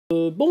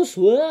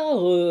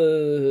Bonsoir,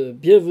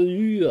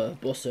 bienvenue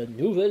pour ce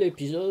nouvel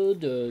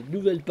épisode,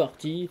 nouvelle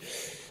partie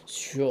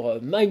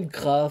sur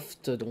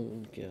Minecraft.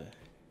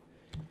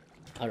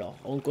 Alors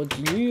on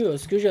continue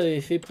ce que j'avais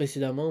fait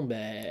précédemment,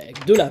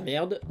 de la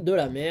merde,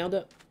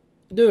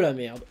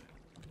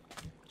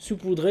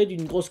 saupoudré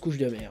d'une grosse couche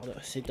de merde.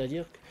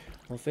 C'est-à-dire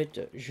qu'en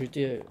fait,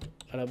 j'étais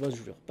à la base,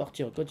 je vais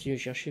repartir, continuer à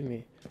chercher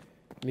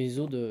mes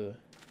os de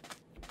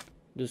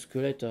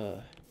squelette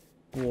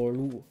pour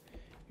loup.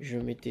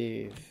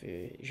 J'avais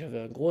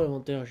un gros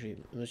inventaire, je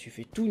me suis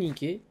fait tout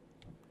niquer.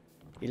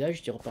 Et là,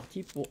 j'étais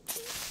reparti pour...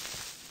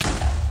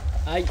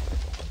 Aïe!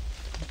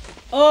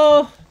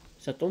 Oh!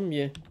 Ça tombe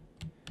bien.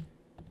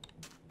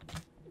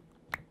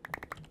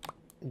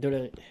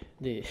 Du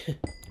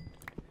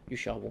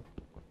charbon.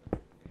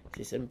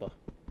 C'est sympa.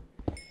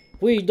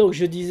 Oui, donc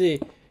je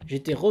disais,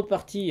 j'étais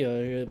reparti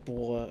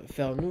pour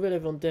faire un nouvel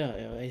inventaire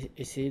et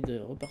essayer de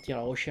repartir à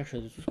la recherche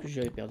de tout ce que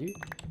j'avais perdu.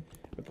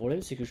 Le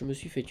problème, c'est que je me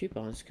suis fait tuer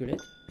par un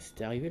squelette.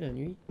 C'était arrivé la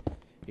nuit.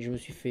 Et je me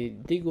suis fait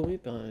dégommer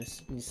par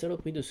une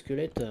saloperie de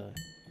squelette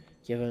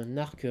qui avait un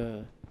arc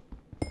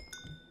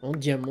en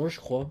diamant,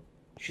 je crois.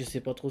 Je sais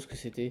pas trop ce que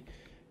c'était.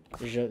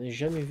 Je n'ai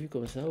jamais vu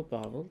comme ça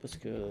auparavant parce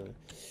que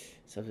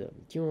ça faisait un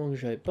petit moment que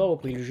j'avais pas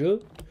repris le jeu.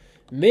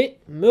 Mais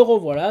me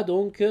revoilà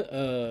donc.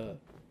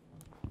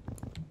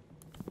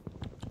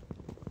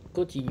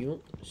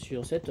 Continuons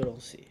sur cette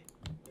lancée.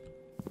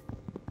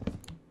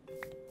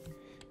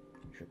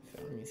 Je vais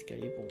faire un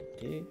escalier pour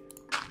monter.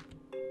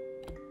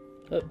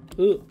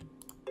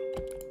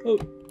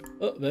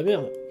 Oh, bah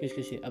merde, qu'est-ce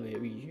que c'est? Ah bah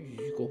oui,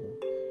 je suis con.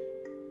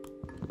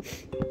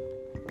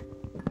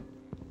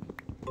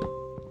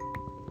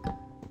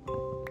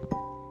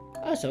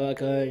 Ah, ça va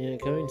quand même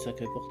une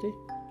sacrée portée.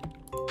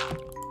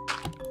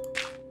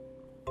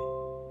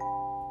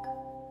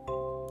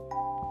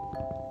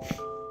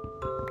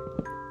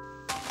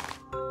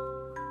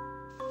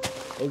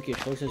 Ok, je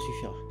crois que ça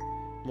suffira.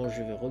 Moi,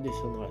 je vais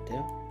redescendre à la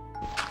terre.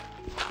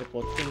 Ça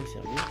pourra très bien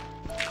servir.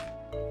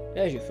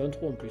 Là, j'ai fait un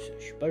trou en plus.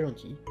 Je suis pas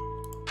gentil.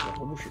 On va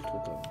reboucher le trou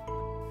quand même.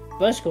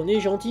 Parce qu'on est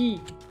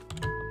gentil.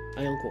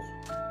 Allez, on court.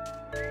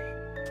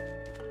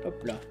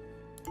 Hop là.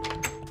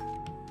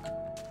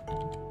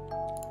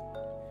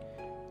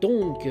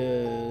 Donc,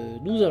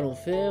 nous allons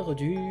faire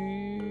du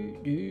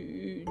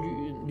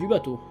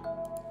bateau.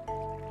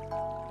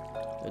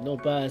 Non,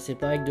 pas, c'est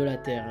pas avec de la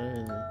terre.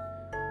 Hein.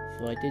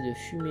 Faut arrêter de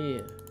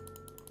fumer.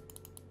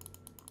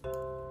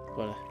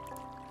 Voilà.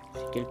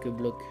 C'est quelques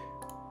blocs.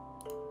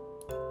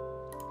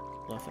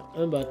 On va faire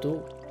un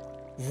bateau.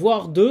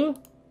 Voire deux.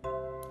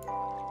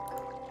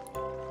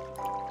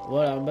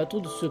 Voilà, un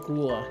bateau de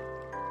secours.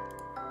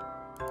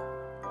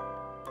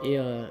 Et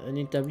un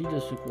établi de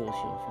secours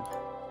aussi, on va faire.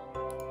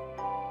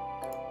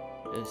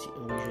 Oui,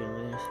 j'en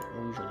ai assez.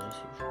 Oui, j'en ai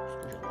assez. Je pense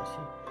que j'en ai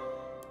assez.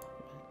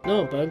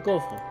 Non, pas un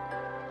coffre.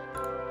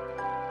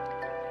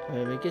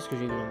 Mais qu'est-ce que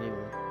j'ai glandé,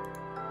 moi?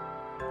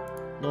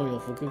 Non, il en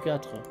faut que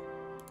 4.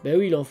 Ben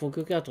oui, il en faut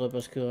que 4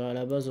 parce qu'à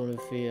la base, on le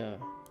fait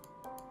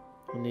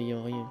en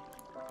n'ayant rien.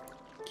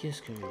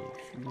 Qu'est-ce que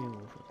j'ai fumé,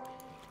 moi?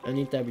 Un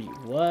établi.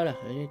 Voilà,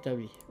 un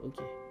établi. Ok.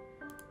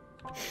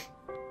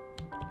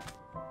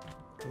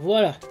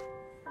 Voilà.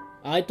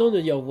 Arrêtons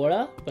de dire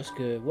voilà, parce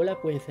que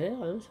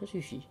voilà.fr, hein, ça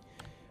suffit.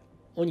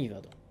 On y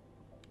va donc.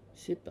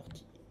 C'est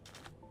parti.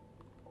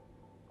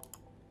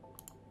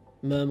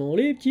 Maman,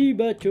 les petits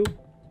bateaux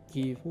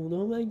qui vont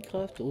dans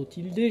Minecraft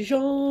ont-ils des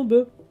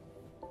jambes?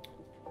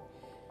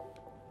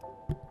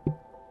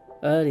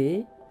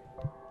 Allez.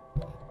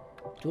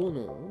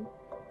 Tournons.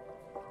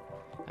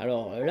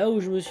 Alors, là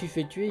où je me suis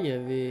fait tuer, il y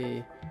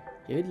avait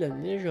de la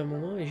neige à un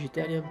moment et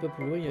j'étais allé un peu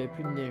plus loin, il n'y avait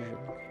plus de neige. Donc,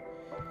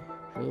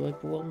 je devrais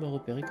pouvoir me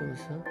repérer comme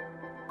ça.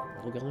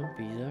 En regardant le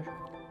paysage.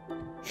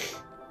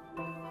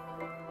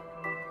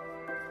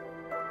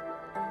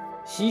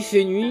 S'il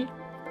fait nuit,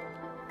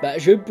 bah,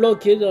 je vais me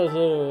planquer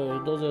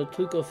dans un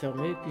truc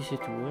enfermé, puis c'est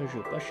tout. Hein. Je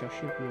vais pas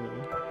chercher plus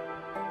loin.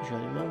 J'en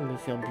ai marre de me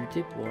faire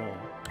buter pour...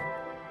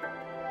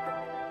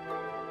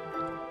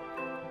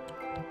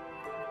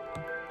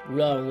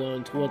 Oula, on voit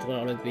un trou à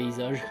travers le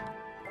paysage.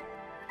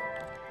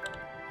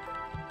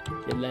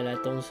 Il y a de la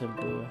latence un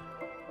peu.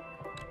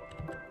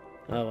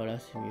 Ah voilà,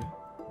 c'est mieux.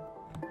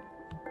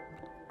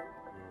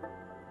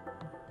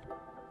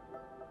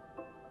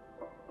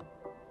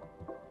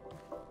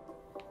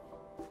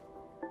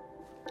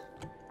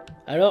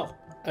 Alors,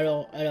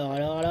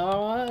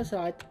 on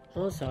s'arrête.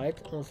 On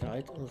s'arrête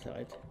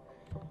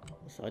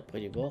près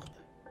du bord.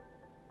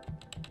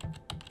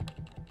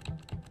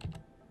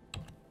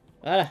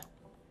 Voilà,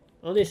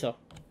 on descend.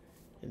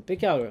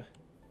 Impeccable.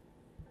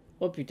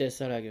 Oh putain,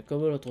 ça lag,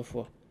 comme l'autre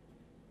fois.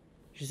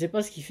 Je sais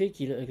pas ce qui fait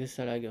que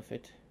ça lag en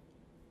fait.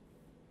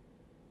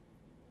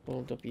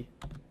 Bon, tant pis.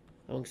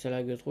 Avant que ça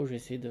lag trop, je vais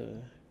essayer de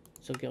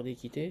sauvegarder,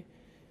 quitter.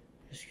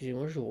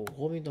 Excusez-moi, je vous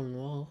remets dans le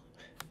noir.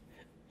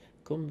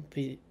 Comme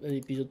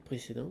l'épisode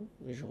précédent,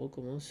 je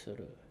recommence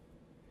le...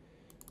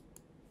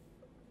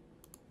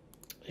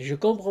 Je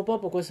comprends pas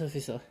pourquoi ça fait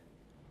ça.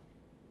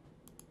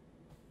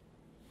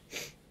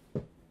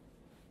 Il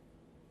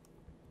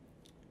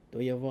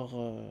doit y avoir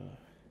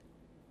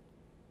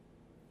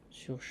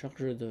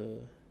Surcharge de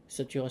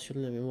saturation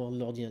de la mémoire de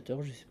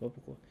l'ordinateur, je sais pas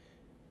pourquoi.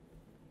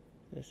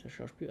 Là, ça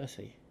charge plus. Ah,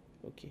 ça y est.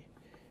 Ok.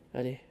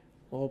 Allez,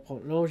 on reprend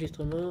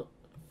l'enregistrement.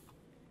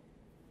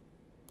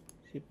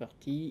 C'est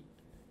parti.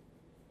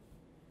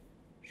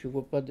 Je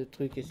vois pas de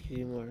truc,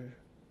 excusez-moi.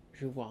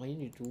 Je vois rien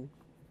du tout.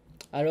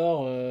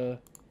 Alors,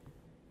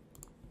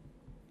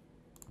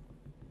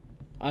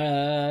 ah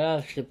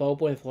là, je sais pas au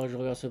point, il faudra que je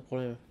regarde ce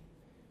problème.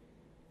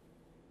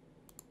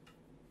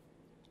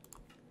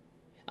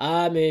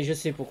 Ah, mais je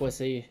sais pourquoi,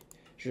 ça y est.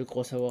 Je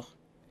crois savoir.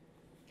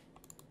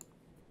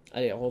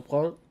 Allez, on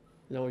reprend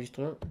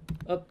l'enregistrement.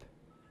 Hop.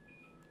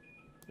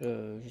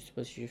 Je sais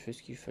pas si j'ai fait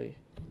ce qu'il fallait.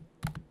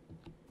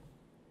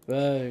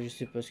 Ouais, je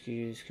sais pas ce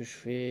que je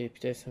fais.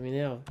 Putain, ça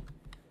m'énerve.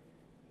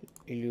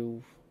 Il est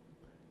où?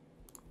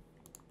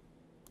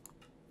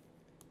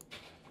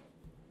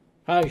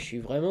 Ah, je suis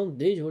vraiment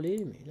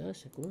désolé, mais là,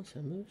 ça commence à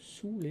me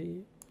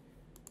saouler.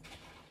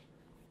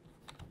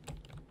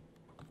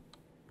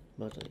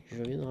 Bon, attendez,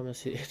 je viens de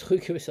ramasser des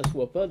trucs, mais ça se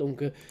voit pas.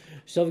 Donc,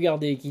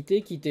 sauvegarder et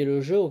quitter le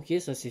jeu, ok,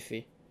 ça c'est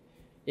fait.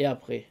 Et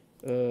après,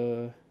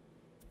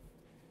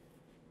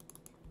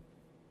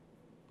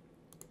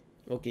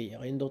 ok, il n'y a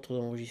rien d'autre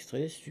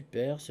d'enregistré,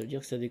 super, ça veut dire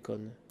que ça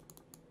déconne.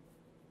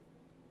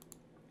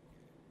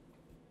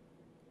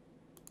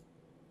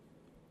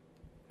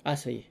 Ah,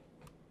 ça y est.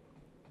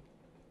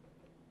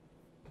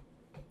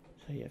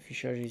 Ça y est,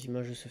 affichage des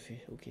images se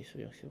fait. Ok, ça veut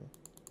dire que c'est bon.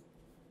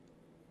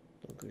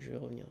 Donc, je vais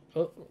revenir.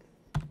 Oh,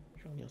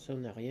 je vais revenir ça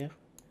en arrière.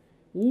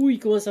 Ouh, il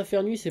commence à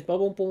faire nuit, c'est pas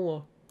bon pour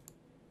moi.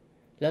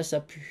 Là,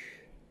 ça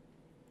pue.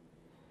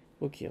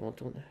 Ok, on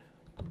tourne.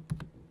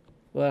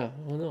 Voilà,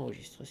 on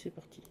enregistre, c'est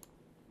parti.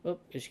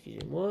 Hop,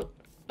 excusez-moi.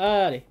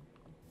 Allez.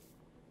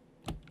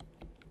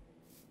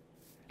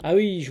 Ah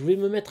oui, je voulais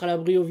me mettre à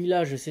l'abri au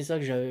village, c'est ça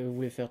que j'avais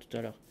voulu faire tout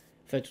à l'heure.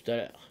 Enfin, tout à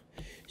l'heure,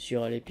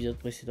 sur l'épisode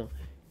précédent.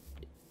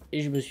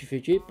 Et je me suis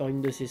fait tuer par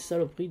une de ces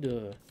saloperies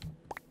de...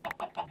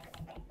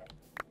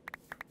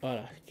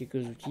 Voilà,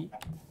 quelques outils.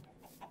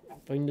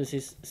 Par une de ces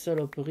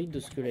saloperies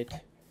de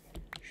squelettes.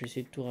 Je vais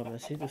essayer de tout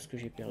ramasser de ce que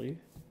j'ai perdu.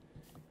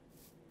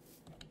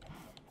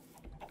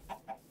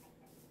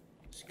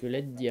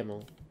 Squelette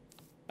diamant.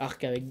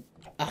 Arc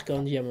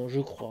en diamant,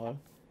 je crois. Hein.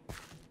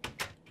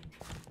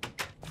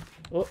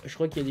 Oh, je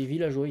crois qu'il y a des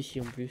villageois ici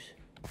en plus.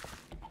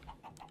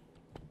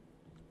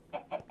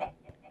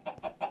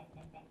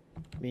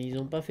 Mais ils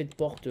n'ont pas fait de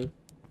porte, eux.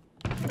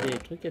 Il y a des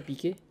trucs à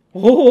piquer.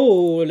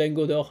 Oh,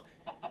 lingot d'or.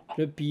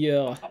 Le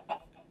pilleur.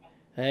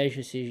 Ouais,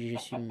 je sais, je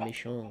suis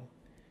méchant.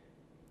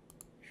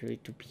 Je vais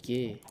tout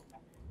piquer.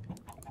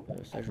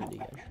 Ça, je le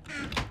dégage.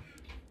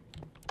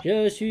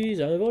 Je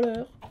suis un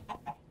voleur.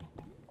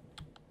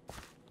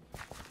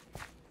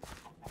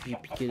 J'ai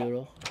piqué de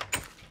l'or.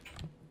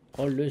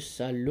 Oh, le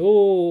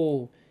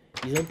salaud.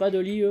 Ils ont pas de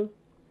lit, eux.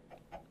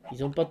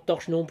 Ils ont pas de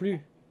torche non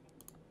plus.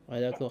 Ouais,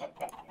 d'accord.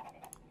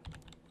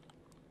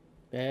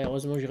 Mais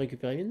heureusement, j'ai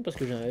récupéré une parce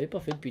que j'en avais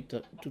pas fait depuis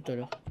tout à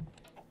l'heure.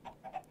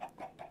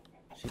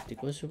 C'était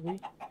quoi ce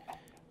bruit?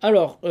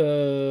 Alors,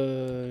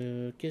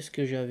 qu'est-ce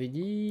que j'avais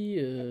dit?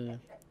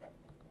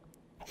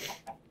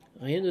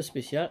 Rien de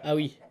spécial. Ah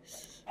oui.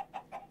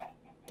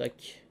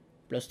 Tac.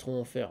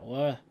 Plastron en fer.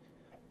 Voilà.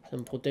 Ça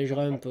me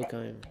protégera un peu quand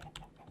même.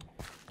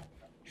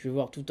 Je vais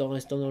voir tout en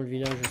restant dans le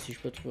village si je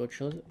peux trouver autre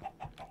chose.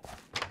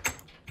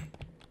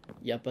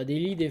 Il n'y a pas des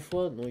lits des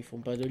fois? Non, ils font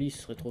pas de lit,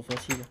 ce serait trop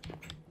facile.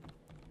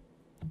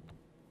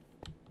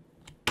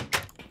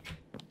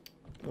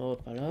 Oh,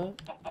 pas là.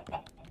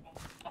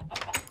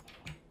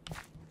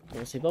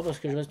 Bon, c'est pas parce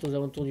que je reste aux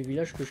alentours du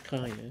village que je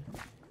crains rien.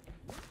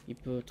 Il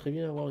peut très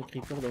bien avoir un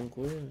creeper dans le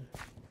coin.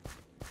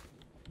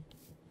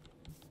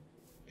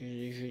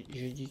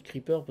 J'ai dit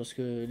creeper parce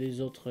que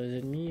les autres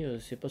ennemis,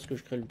 c'est pas ce que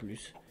je crains le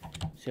plus.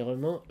 C'est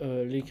vraiment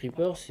les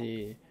creepers,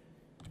 c'est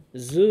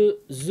the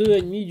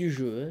ennemi du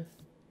jeu. Hein.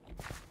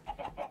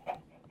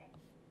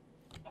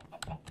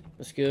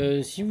 Parce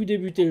que si vous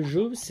débutez le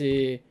jeu,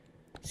 c'est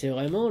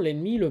vraiment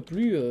l'ennemi le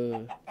plus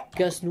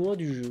casse-noix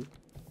du jeu.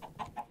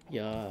 Il y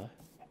a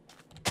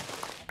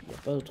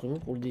pas d'autre mot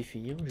pour le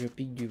définir. Je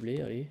pique du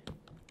blé, allez.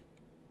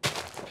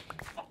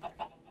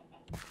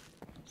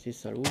 C'est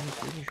salaud, je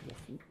sais, mais je m'en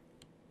fous.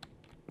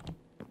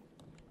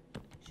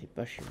 C'est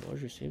pas chez moi,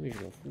 je sais, mais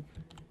je m'en fous.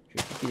 Je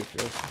vais piquer les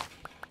fleurs.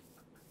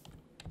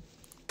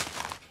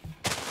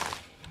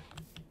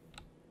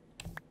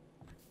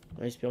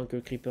 En espérant que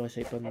le creeper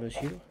essaye pas de me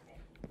suivre.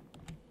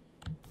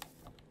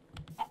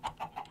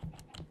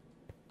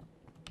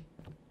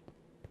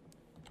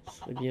 Ce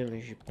serait bien,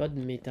 mais j'ai pas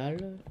de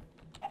métal.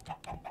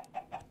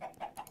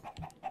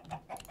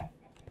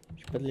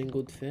 J'ai pas de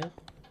lingots de fer.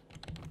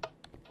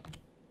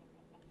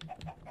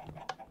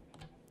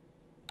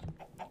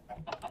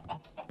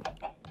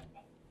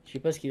 Je sais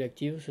pas ce qu'il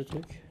active ce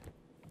truc.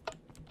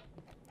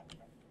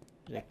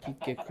 Il active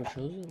quelque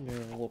chose, mais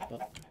on voit pas.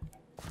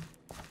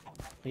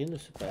 Rien ne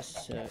se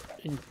passe.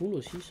 Une poule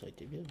aussi, ça aurait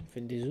été bien.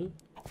 Enfin des œufs.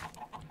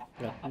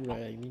 La poule à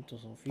la limite, on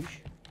s'en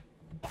fiche.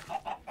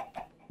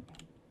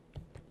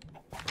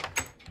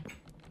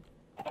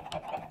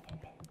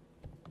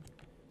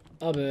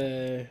 Ah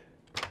ben...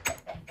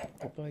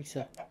 On pas avec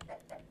ça.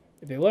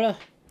 Et ben voilà.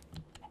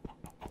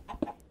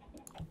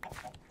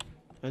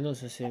 Ah non,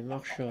 ça c'est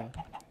marche.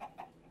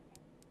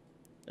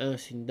 Ah,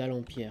 c'est une dalle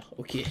en pierre.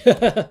 Ok.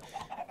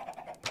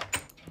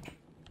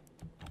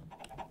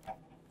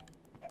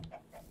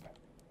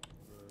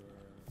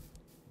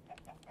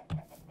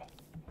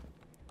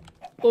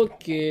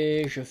 Ok,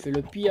 je fais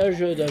le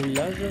pillage d'un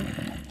village.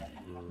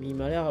 Mais il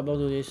m'a l'air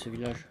abandonné ce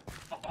village.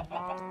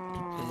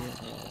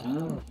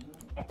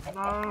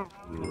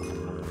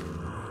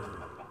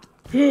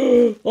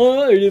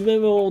 Oh, il est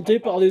même hanté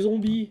par des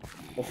zombies.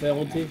 Enfin,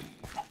 hanté.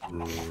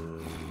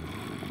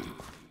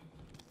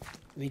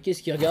 Mais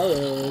qu'est-ce qu'il regarde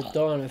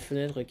tant à la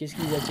fenêtre? Qu'est-ce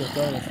qu'il attire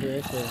tant à la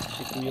fenêtre,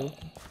 ces couillons?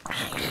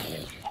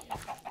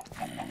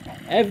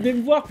 Eh, venez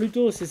me voir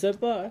plutôt, c'est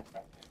sympa, hein.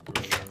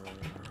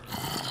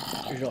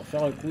 Je vais leur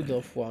faire un coup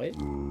d'enfoiré.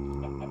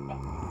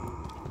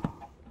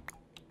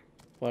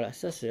 Voilà,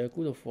 ça c'est un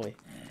coup d'enfoiré.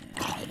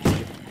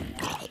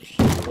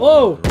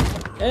 Oh!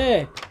 Eh!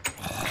 Hey,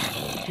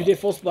 tu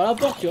défonces pas la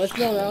porte, tu restes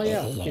là en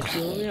arrière. Qu'est-ce que tu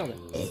m'emmerdes?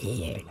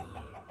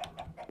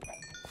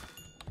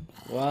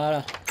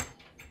 Voilà.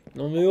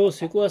 Non mais oh,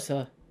 c'est quoi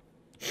ça?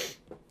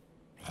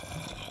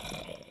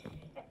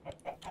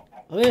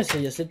 Ah ouais,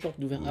 il y a cette porte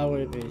d'ouverture. Ah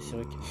ouais, mais c'est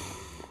vrai qu'il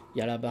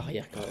y a la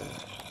barrière quand même.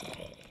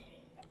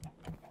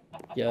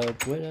 Il y a un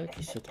poêle là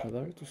qui se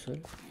travaille tout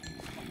seul.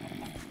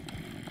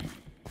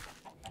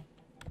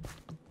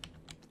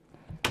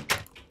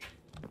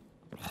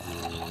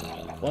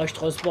 Ouais, je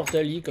transporte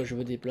un lit quand je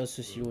me déplace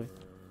ceci loin.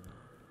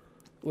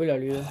 Où est la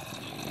lune?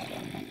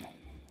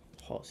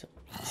 Oh,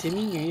 c'est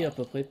minuit à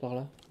peu près par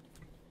là.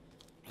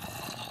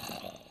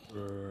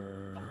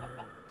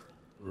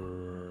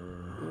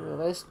 Il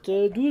reste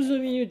 12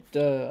 minutes.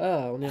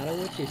 Ah, on est à la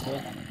moitié, ça va.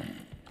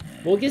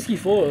 Bon, qu'est-ce qu'ils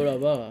font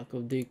là-bas,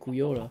 comme des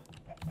couillons là?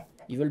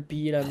 Ils veulent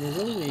piller la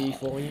maison, mais ils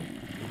font rien.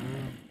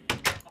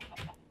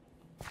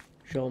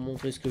 Je vais leur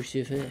montrer ce que je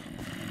sais faire.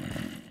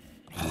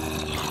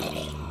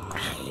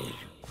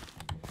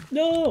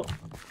 Non!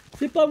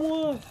 C'est pas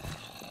moi!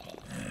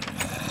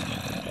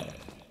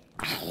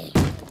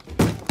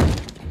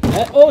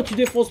 Eh, oh, tu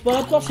défonces pas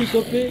la porte, s'il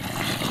te plaît!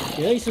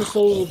 Et là, ils se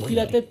sont pris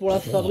la tête pour la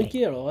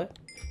fabriquer, alors, hein.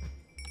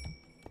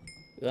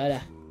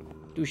 Voilà.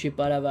 Touchez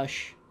pas à la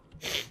vache.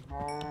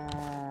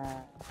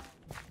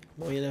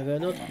 Bon, il y en avait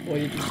un autre. Bon,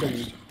 il est tout seul,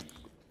 lui.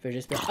 Enfin,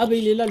 j'espère. Ah, ben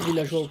il est là, le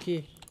villageois, ok.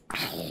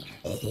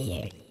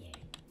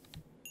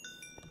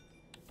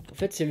 En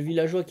fait, c'est le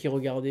villageois qui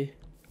regardait.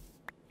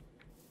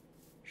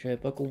 J'avais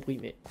pas compris,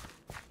 mais...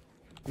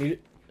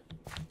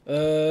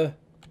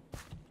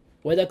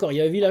 Ouais, d'accord, il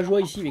y a un villageois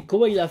ici, mais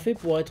comment il a fait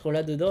pour être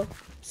là-dedans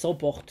sans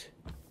porte?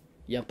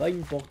 Il n'y a pas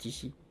une porte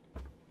ici.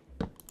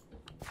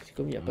 C'est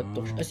comme il n'y a pas de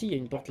torche. Ah si, il y a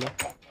une porte là.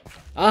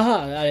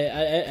 Ah,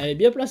 elle est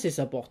bien placée,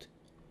 sa porte.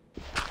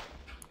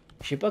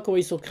 Je sais pas comment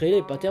ils sont créés,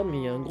 les patterns, mais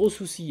il y a un gros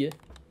souci, hein.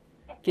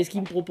 Qu'est-ce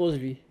qu'il me propose,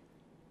 lui?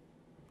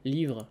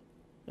 Livre.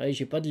 Allez,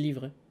 j'ai pas de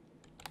livre, hein.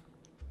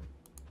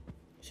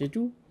 C'est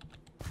tout?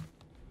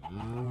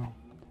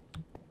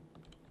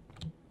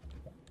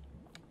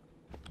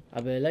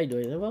 Ah ben là, il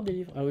doit y en avoir des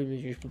livres. Ah oui,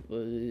 mais je peux pas...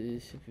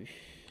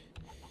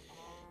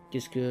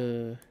 Qu'est-ce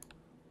que...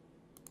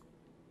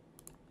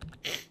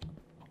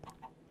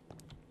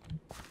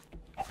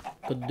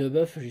 Code de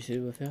bœuf, j'essaie de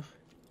me faire.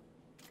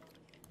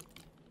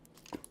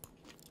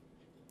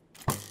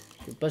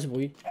 Je fais pas ce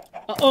bruit.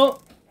 Ah oh!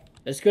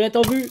 Un squelette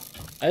en vue!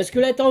 Un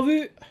squelette en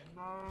vue!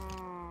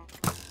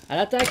 À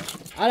l'attaque!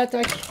 À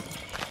l'attaque!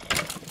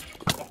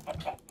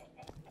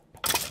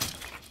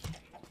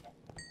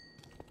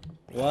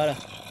 Voilà.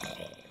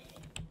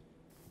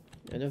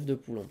 Il y a 9 de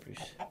poule en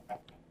plus.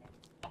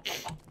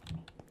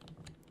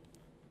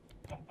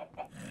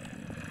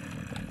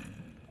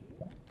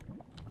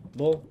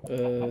 Bon,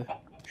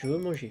 je veux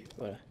manger,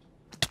 voilà.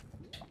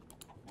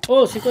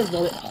 Oh, c'est quoi ce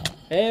bordel?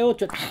 Eh oh,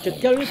 tu vas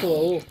te calmer toi,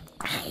 oh.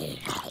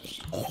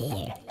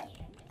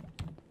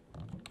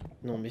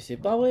 Non mais c'est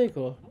pas vrai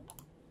quoi.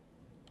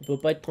 On peut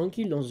pas être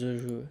tranquille dans ce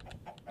jeu.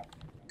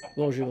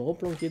 Bon, je vais me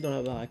replanquer dans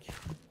la baraque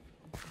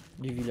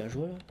du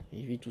villageois là.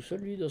 Il vit tout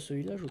seul lui dans ce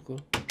village ou quoi?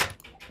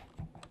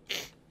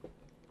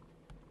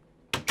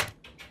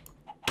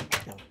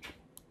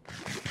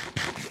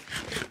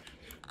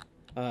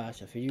 Ah,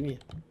 ça fait du bien.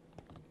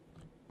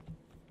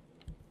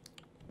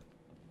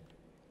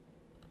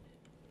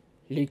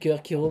 Les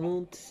cœurs qui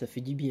remontent, ça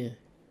fait du bien.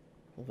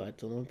 On va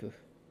attendre un peu.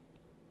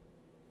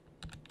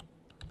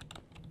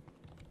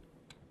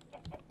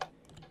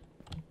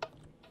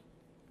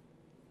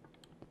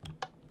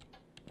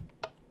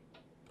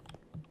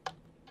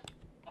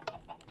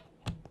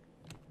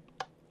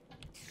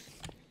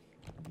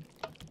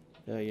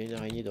 Là, il y a une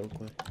araignée dans le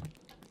coin.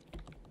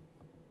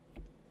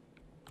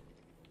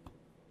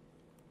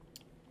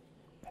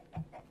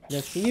 La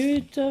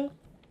minutes.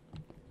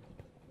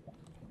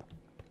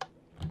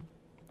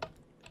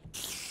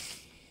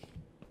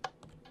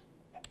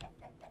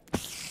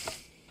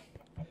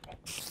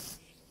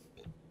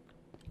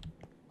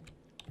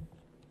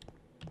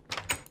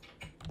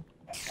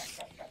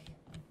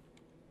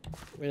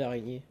 Où est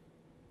l'araignée?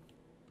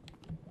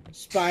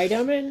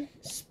 Spider-Man!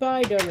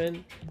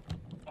 Spider-Man!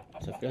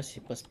 Sauf que là, c'est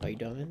pas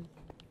Spider-Man.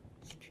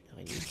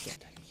 araignées qui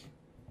attaquent.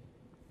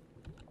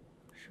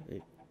 Je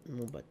vais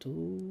mon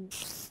bateau.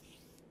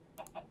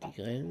 Des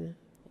graines.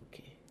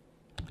 Ok.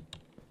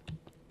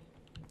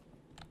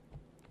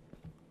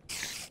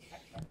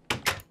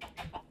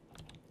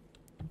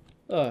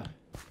 Ah.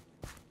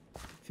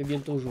 Fait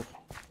bientôt jour.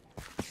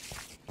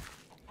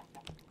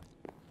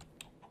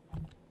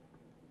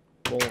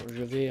 Bon,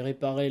 je vais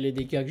réparer les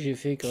dégâts que j'ai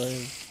fait quand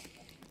même.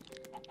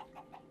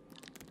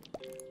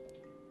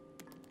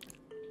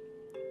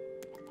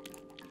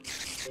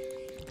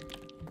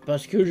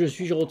 Parce que je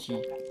suis gentil.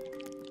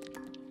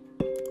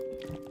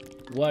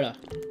 Voilà.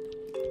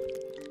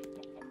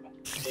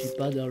 Je suis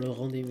pas dans le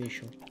rang des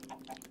méchants.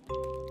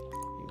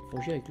 Ils me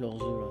font chier avec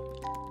leurs œufs là.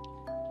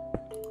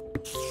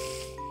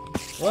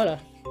 Voilà.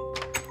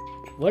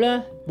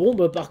 Voilà. Bon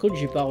bah par contre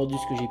j'ai pas rendu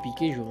ce que j'ai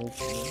piqué, je m'en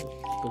fous.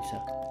 C'est comme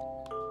ça.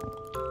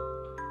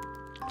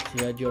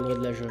 C'est la dure loi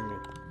de la jungle.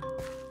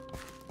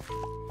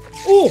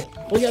 Oh!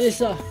 Regardez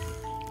ça!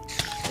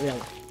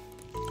 Regarde.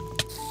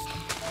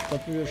 J'ai pas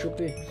pu le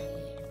choper.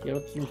 Il y a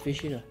l'autre qui me fait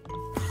chier là.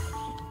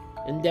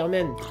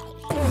 Enderman.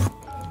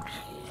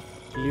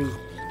 Il est où?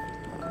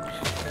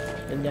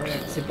 Enderman.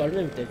 C'est pas le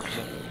même peut-être.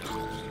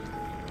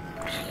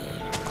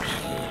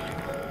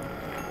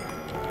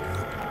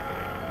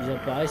 Ils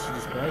apparaissent, ils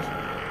disparaissent.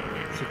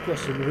 C'est quoi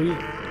ce bruit?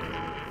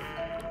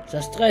 Ça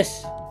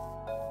stresse.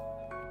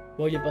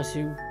 Bon, il est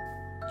passé où?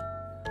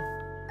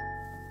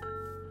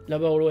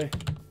 Là-bas au loin.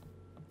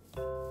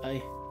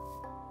 Allez.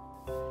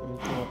 On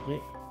court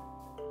après.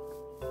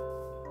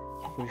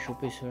 Il faut les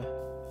choper ceux-là.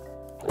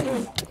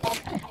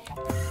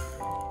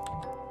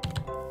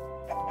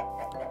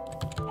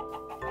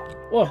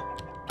 Oh!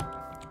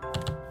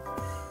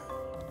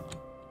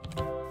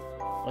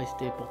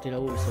 Restez porté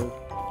là-haut, le salaud.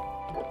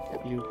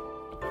 Il est où?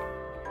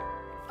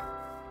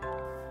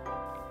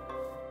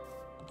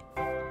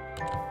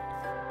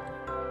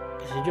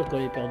 C'est dur quand on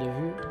les perd de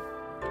vue.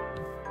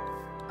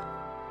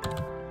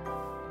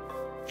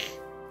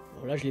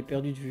 Bon, là, je l'ai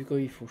perdu de vue comme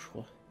il faut, je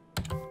crois.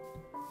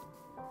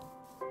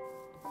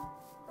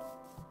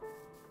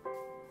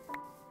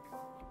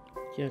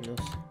 Tiens, un os.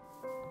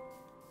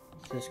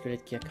 C'est un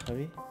squelette qui a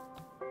cramé.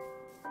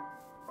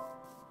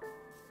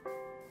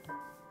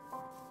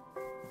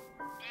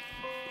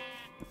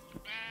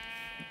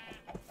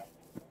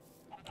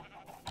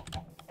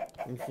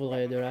 Il me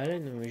faudrait de la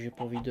laine, mais j'ai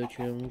pas envie de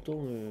tuer un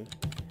mouton.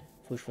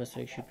 Faut que je fasse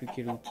avec je sais plus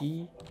quel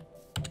outil.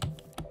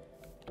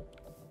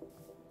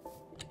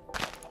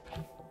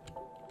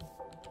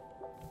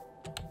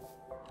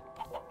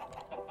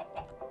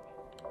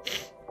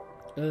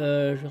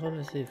 Je vais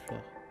ramasser les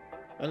fleurs.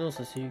 Ah non,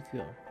 ça c'est du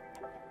cuir.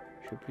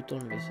 Je vais plutôt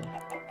enlever ça.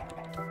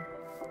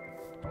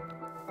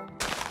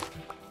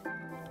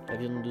 La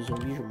viande de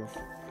zombie, je m'en fous.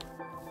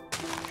 Je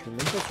sais même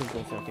pas si on peut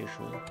en faire quelque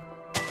chose.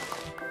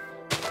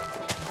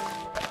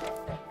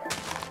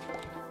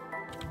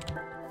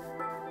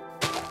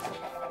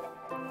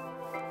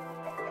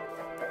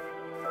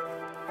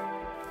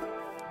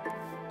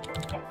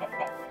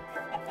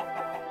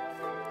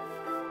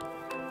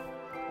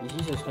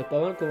 Ici, ce serait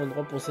pas mal comme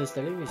endroit pour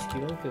s'installer, mais ce qui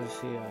manque,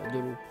 c'est de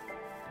l'eau.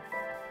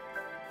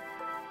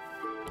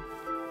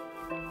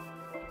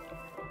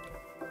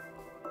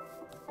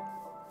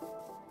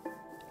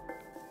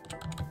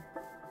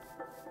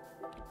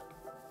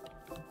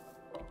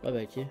 Ah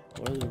bah tiens,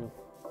 voilà de l'eau.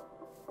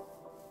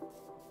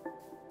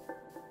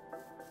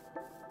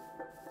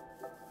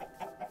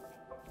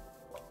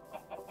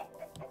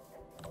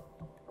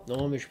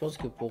 Non, mais je pense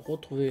que pour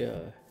retrouver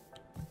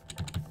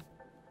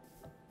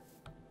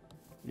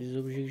les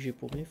objets que j'ai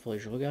paumés, il faudrait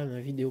que je regarde ma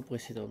vidéo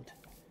précédente.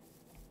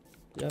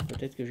 Là,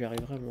 peut-être que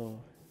j'arriverai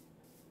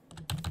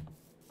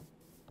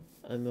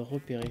à me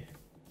repérer.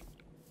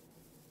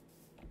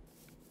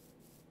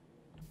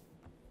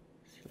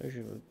 Parce que là, je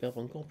vais me perdre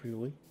encore plus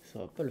loin. Ça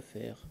va pas le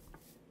faire.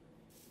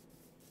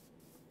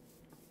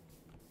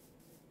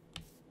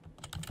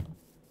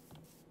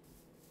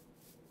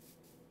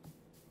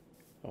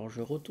 Alors,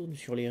 je retourne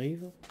sur les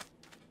rives.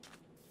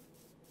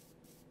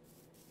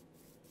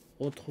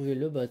 Retrouver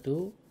le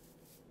bateau.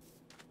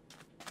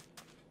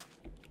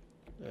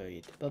 Il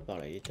était pas par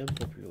là, il était un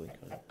peu plus loin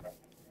quand même.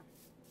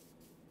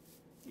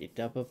 Il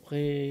était à peu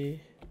près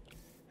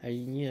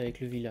aligné avec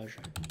le village.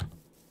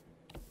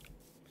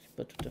 C'est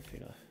pas tout à fait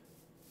là.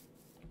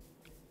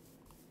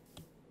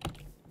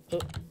 Oh.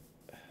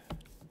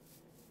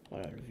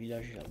 Voilà, le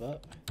village est là-bas.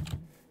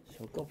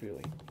 C'est encore plus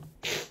loin.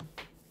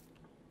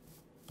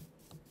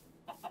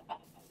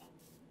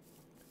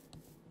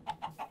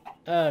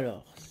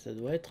 Alors, ça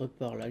doit être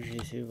par là que j'ai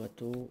laissé le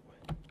bateau. De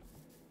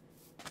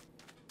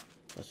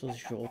toute façon, si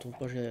je le retrouve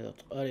pas, j'ai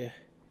l'autre. Allez,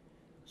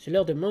 c'est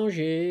l'heure de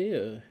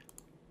manger.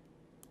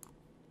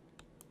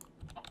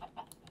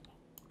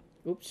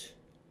 Oups.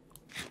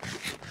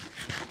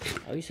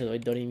 Ah oui, ça doit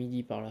être dans les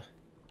midis par là.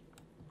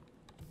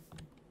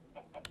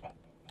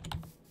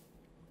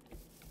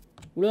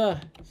 Oula,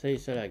 ça y est,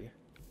 ça lag.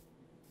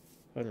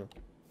 Ah non.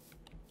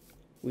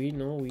 Oui,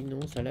 non,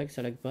 ça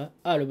lag pas.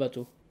 Ah, le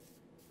bateau.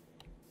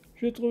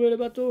 J'ai trouvé le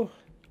bateau.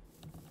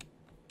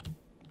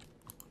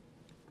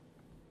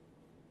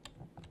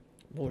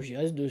 Bon, j'y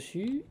reste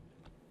dessus.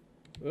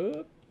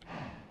 Hop.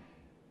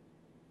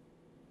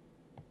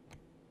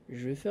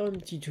 Je vais faire un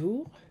petit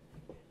tour.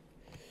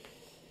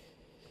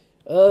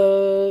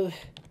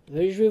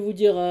 Mais je vais vous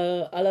dire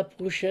à la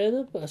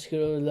prochaine parce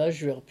que là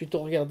je vais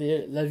plutôt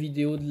regarder la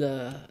vidéo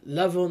de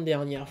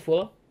l'avant-dernière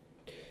fois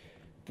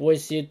pour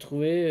essayer de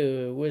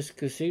trouver où est-ce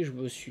que c'est que je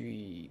me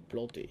suis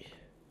planté.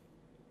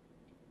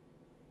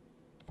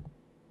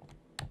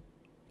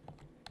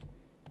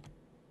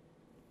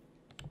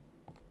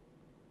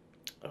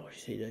 Alors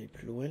j'essaye d'aller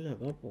plus loin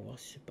là-bas pour voir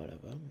si c'est pas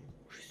là-bas, mais bon,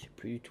 je sais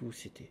plus du tout où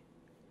c'était.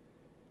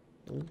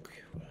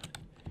 Donc voilà.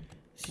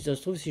 Si ça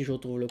se trouve, si je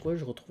retrouve le coin,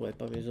 je retrouverai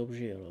pas mes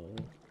objets. Alors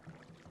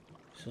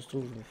si ça se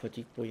trouve, je me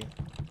fatigue pour rien.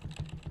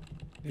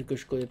 Vu que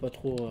je connais pas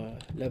trop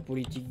la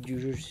politique du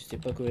jeu, je sais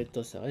pas combien de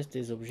temps ça reste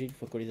les objets une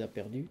fois qu'on les a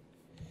perdus.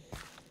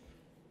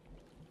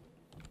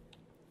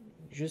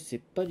 Je sais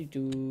pas du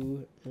tout.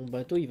 Mon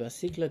bateau il va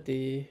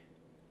s'éclater.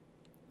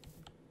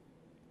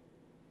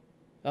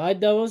 Arrête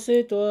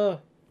d'avancer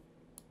toi.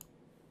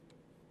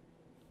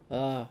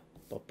 Ah,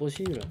 pas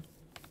possible.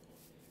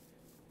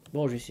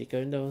 Bon, je vais essayer quand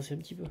même d'avancer un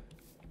petit peu.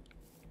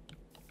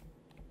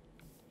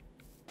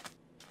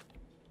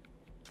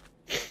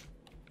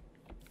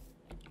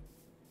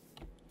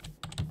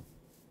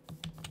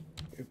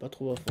 Je vais pas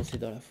trop m'enfoncer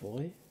dans la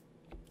forêt.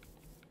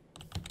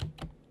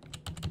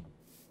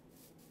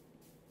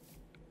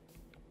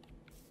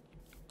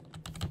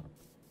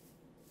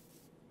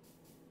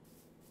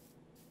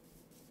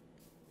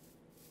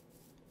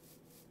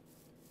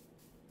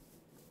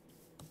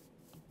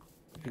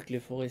 Vu que les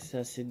forêts c'est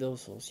assez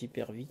dense, on s'y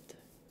perd vite.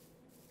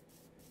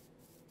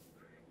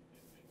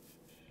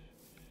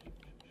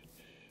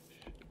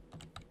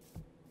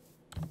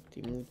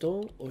 Des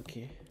moutons, ok.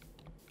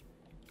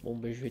 Bon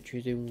ben je vais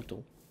tuer des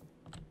moutons.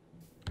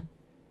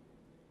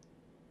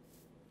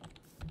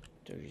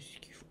 J'ai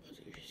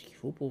ce qu'il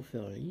faut pour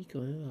faire un lit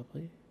quand même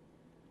après.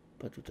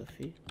 Pas tout à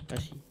fait. Ah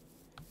si.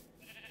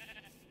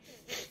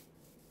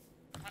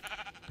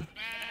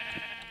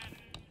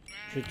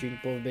 Je tue une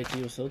pauvre bête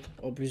innocente.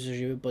 En plus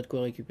j'ai même pas de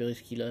quoi récupérer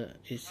ce qu'il a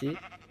laissé.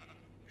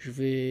 Je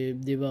vais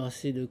me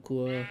débarrasser de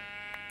quoi?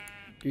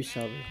 Du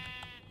sable.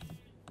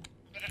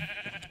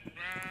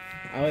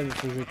 Ah ouais mais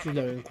faut que je tue de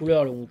la même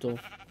couleur le mouton.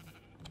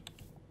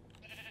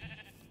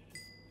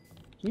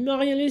 Il m'a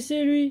rien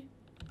laissé lui.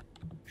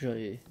 J'en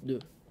ai deux.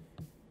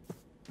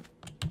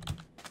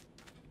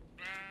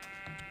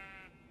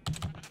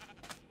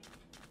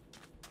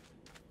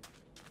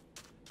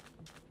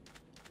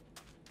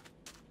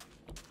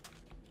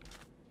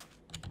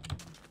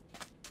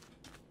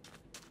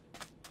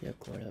 Il y a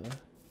quoi là-bas?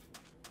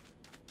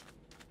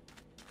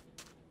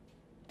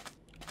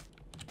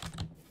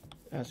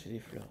 Ah c'est des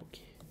fleurs, ok.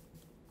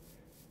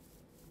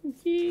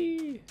 Ok.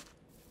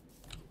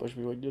 Moi je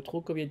m'éloigne de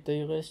trop, combien de temps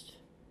il reste?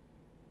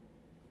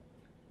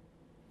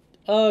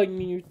 Ah, une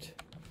minute.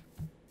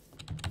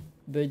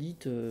 Bah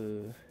dites...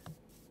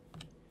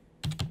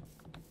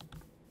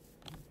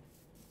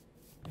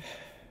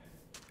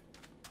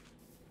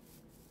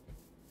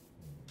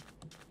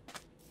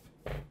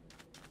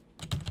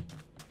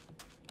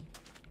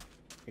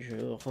 Je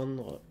vais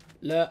rendre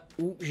là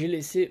où j'ai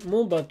laissé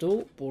mon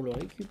bateau pour le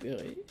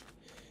récupérer.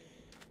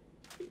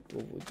 Et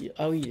pour vous dire...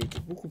 Ah oui, il était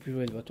beaucoup plus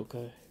loin le bateau quand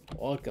même.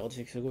 Oh,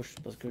 45 secondes, je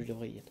pense que je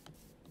devrais y être.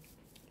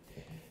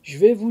 Je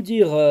vais vous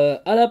dire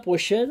à la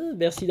prochaine.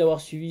 Merci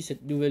d'avoir suivi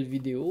cette nouvelle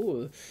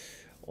vidéo.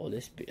 On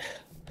espère...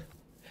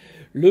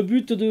 Le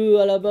but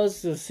à la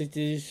base,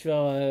 c'était de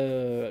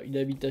faire une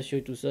habitation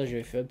et tout ça.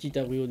 J'avais fait un petit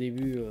abri au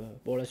début.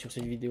 Bon, là, sur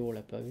cette vidéo, on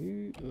l'a pas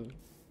vu.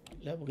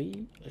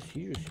 L'abri, ah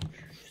si, je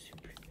sais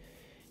plus.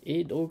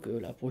 Et donc,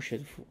 la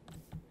prochaine fois,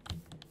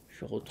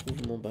 je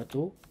retrouve mon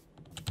bateau.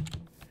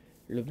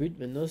 Le but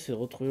maintenant, c'est de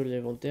retrouver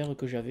l'inventaire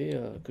que j'avais,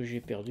 que j'ai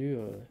perdu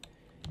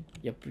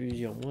il y a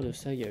plusieurs mois de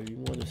ça, il y a 8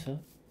 mois de ça.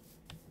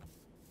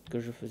 Que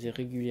je faisais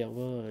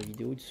régulièrement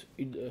vidéo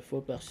une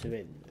fois par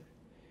semaine.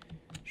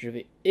 Je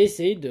vais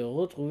essayer de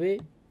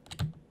retrouver...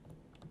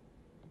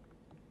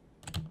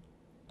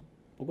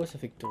 Pourquoi ça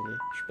fait que tourner?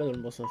 Je suis pas dans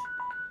le bon sens.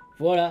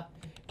 Voilà.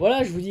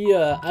 Voilà, je vous dis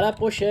à la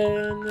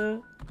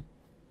prochaine.